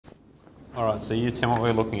Alright, so Year 10, what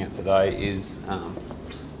we're looking at today is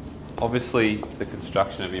obviously the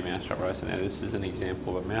construction of your mousetrap racer. Now this is an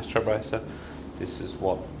example of a mousetrap racer. This is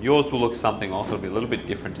what yours will look something like. It'll be a little bit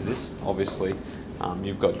different to this. Obviously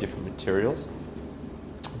you've got different materials,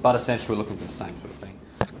 but essentially we're looking for the same sort of thing.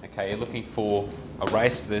 Okay, you're looking for a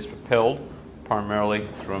racer that is propelled primarily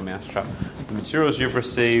through a mousetrap. The materials you've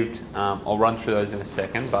received, I'll run through those in a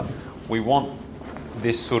second, but we want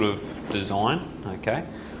this sort of design, okay,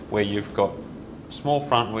 where you've got small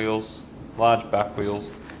front wheels, large back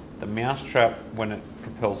wheels. The mousetrap, when it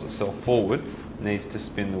propels itself forward, needs to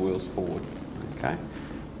spin the wheels forward, okay?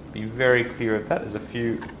 Be very clear of that. There's a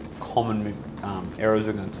few common errors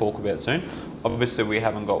we're going to talk about soon. Obviously we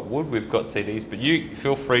haven't got wood, we've got CDs, but you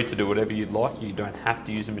feel free to do whatever you'd like. You don't have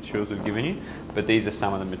to use the materials we've given you, but these are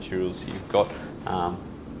some of the materials you've got.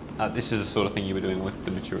 This is the sort of thing you were doing with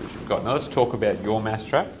the materials you've got. Now let's talk about your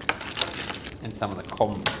mousetrap and some of the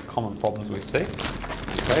common problems we see.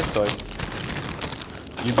 Okay, so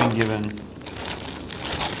you've been given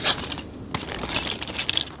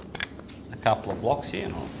a couple of blocks here,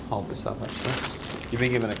 and I'll hold this up actually. You've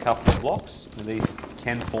been given a couple of blocks, and these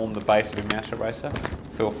can form the base of your mousetrap racer.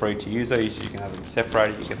 Feel free to use those. You can have them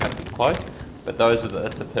separated, you can have them close, but that's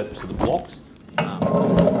the purpose of the blocks,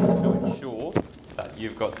 to ensure that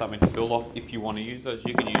you've got something to build off. If you want to use those,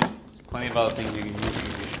 you can use. There's plenty of other things you can use. You can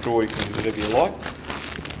use straw, you can use whatever you like.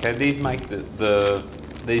 Okay, these make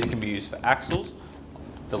these can be used for axles.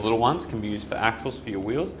 The little ones can be used for axles for your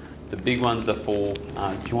wheels. The big ones are for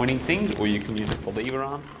joining things, or you can use it for lever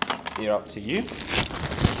arms. They're up to you.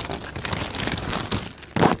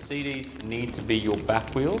 The CDs need to be your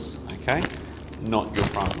back wheels, okay, not your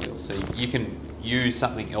front wheels. So you can use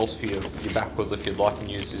something else for your back wheels if you'd like, and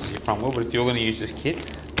use this as your front wheel, but if you're going to use this kit,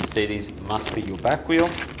 the CDs must be your back wheel.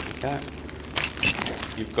 Okay.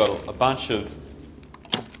 You've got a bunch of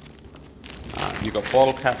you've got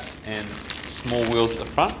bottle caps and small wheels at the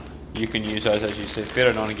front. You can use those as you see fit.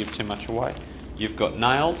 I don't want to give too much away. You've got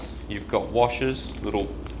nails, you've got washers, little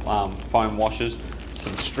foam washers,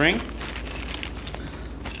 some string,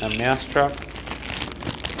 a mousetrap,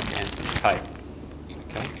 and some tape.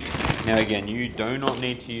 Okay. Now again, you do not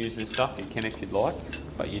need to use this stuff. You can if you'd like,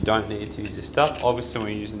 but you don't need to use this stuff. Obviously,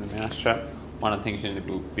 when you're using the mousetrap, one of the things you need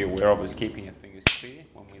to be aware of is keeping your fingers clear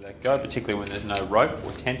when we let go, particularly when there's no rope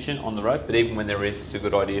or tension on the rope. But even when there is, it's a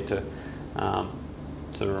good idea to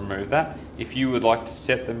remove that. If you would like to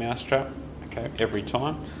set the mousetrap, okay, every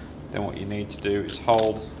time, then what you need to do is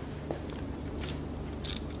hold.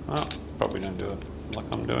 Well, probably don't do it like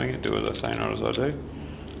I'm doing it. Do as I say, not as I do.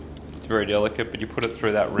 It's very delicate, but you put it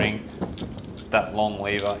through that ring. That long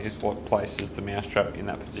lever is what places the mousetrap in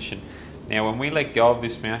that position. Now, when we let go of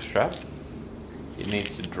this mousetrap, it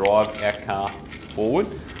needs to drive our car forward.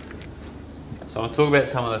 So I'm going to talk about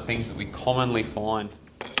some of the things that we commonly find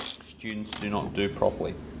students do not do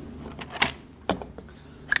properly.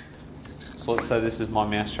 So let's say this is my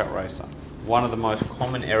mousetrap racer. One of the most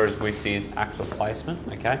common errors we see is axle placement.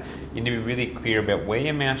 Okay, you need to be really clear about where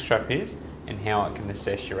your mousetrap is and how it can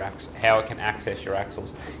access your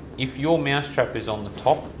axles. If your mousetrap is on the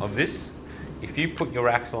top of this, if you put your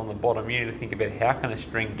axle on the bottom, you need to think about how can a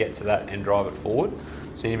string get to that and drive it forward.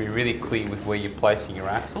 So you need to be really clear with where you're placing your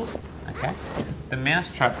axles. Okay, the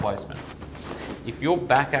mousetrap placement. If your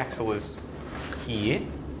back axle is here,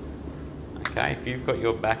 okay, if you've got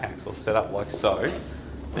your back axle set up like so,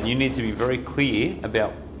 then you need to be very clear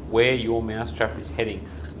about where your mousetrap is heading.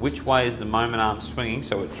 Which way is the moment arm swinging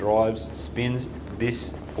so it spins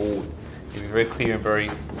this forward. You be very clear and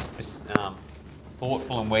very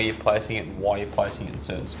thoughtful in where you're placing it and why you're placing it in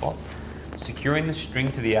certain spots. Securing the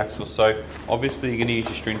string to the axle. So obviously you're going to use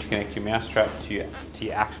your string to connect your mousetrap to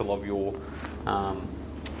your axle of your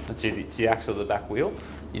to the axle of the back wheel.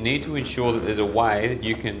 You need to ensure that there's a way that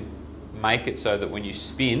you can make it so that when you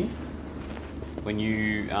spin, when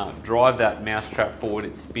you drive that mousetrap forward,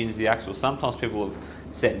 it spins the axle. Sometimes people have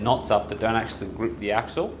set knots up that don't actually grip the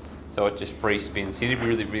axle, so it just free spins. So you need to be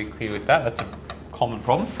really, really clear with that. That's a common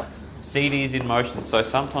problem. CDs in motion. So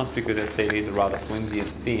sometimes because our CDs are rather flimsy and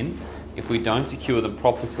thin, if we don't secure them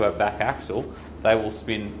properly to our back axle, they will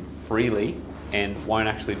spin freely and won't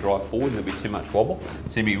actually drive forward, and there'll be too much wobble.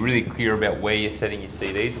 So you need to be really clear about where you're setting your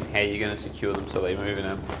CDs and how you're going to secure them so they move in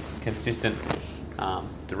a consistent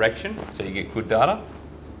direction, so you get good data.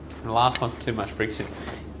 And the last one's too much friction.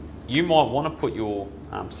 You might want to put your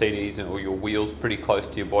CDs or your wheels pretty close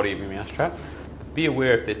to your body of your mousetrap. Be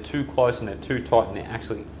aware if they're too close and they're too tight and they're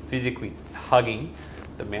actually physically hugging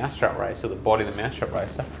the mousetrap racer, the body of the mousetrap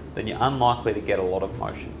racer, then you're unlikely to get a lot of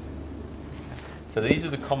motion. So these are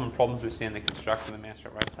the common problems we see in the construction of the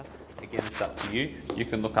mousetrap racer. Again, it's up to you. You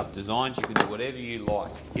can look up designs, you can do whatever you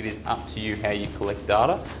like. It is up to you how you collect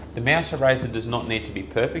data. The mousetrap racer does not need to be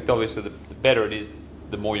perfect. Obviously, the better it is,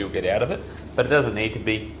 the more you'll get out of it, but it doesn't need to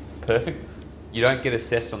be perfect. You don't get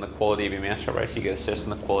assessed on the quality of your mousetrap racer, you get assessed on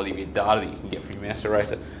the quality of your data that you can get from your mousetrap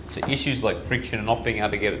racer. So issues like friction and not being able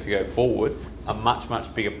to get it to go forward are much,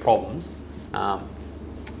 much bigger problems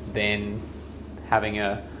than having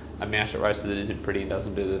a mousetrap racer that isn't pretty and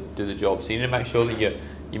doesn't do the job. So you need to make sure that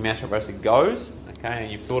your mousetrap racer goes, okay,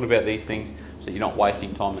 and you've thought about these things so you're not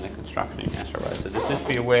wasting time in the construction of your mousetrap racer. Just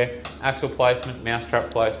be aware, axle placement,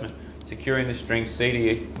 mousetrap placement, securing the string,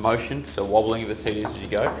 CD motion, so wobbling of the CDs as you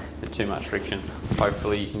go, and too much friction.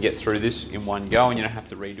 Hopefully you can get through this in one go and you don't have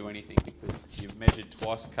to redo anything because you've measured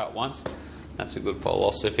twice, cut once. That's a good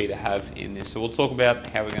philosophy to have in this. So we'll talk about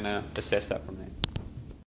how we're going to assess that from there.